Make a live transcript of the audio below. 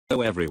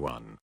Hello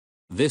everyone.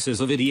 This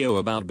is a video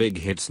about Big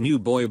Hit's new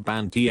boy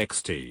band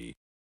TXT.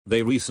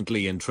 They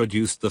recently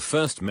introduced the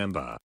first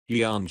member,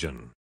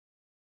 Yeonjun.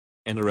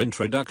 In her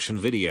introduction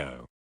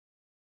video,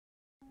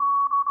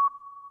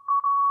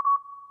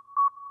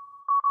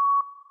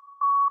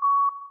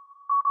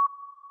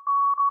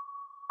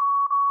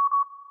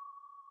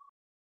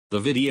 the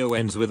video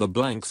ends with a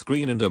blank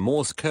screen and a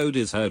Morse code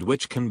is heard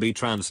which can be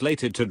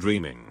translated to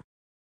dreaming.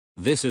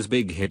 This is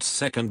Big Hit's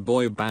second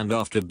boy band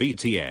after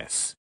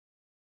BTS.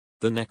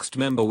 The next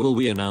member will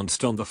be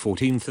announced on the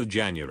 14th of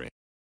January.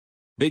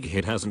 Big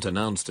Hit hasn't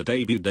announced a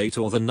debut date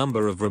or the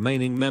number of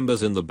remaining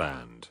members in the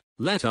band.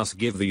 Let us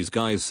give these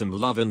guys some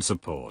love and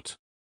support.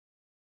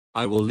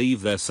 I will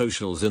leave their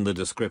socials in the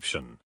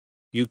description.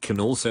 You can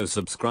also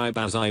subscribe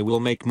as I will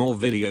make more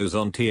videos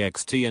on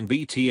TXT and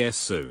BTS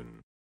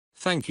soon.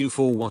 Thank you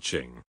for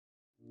watching.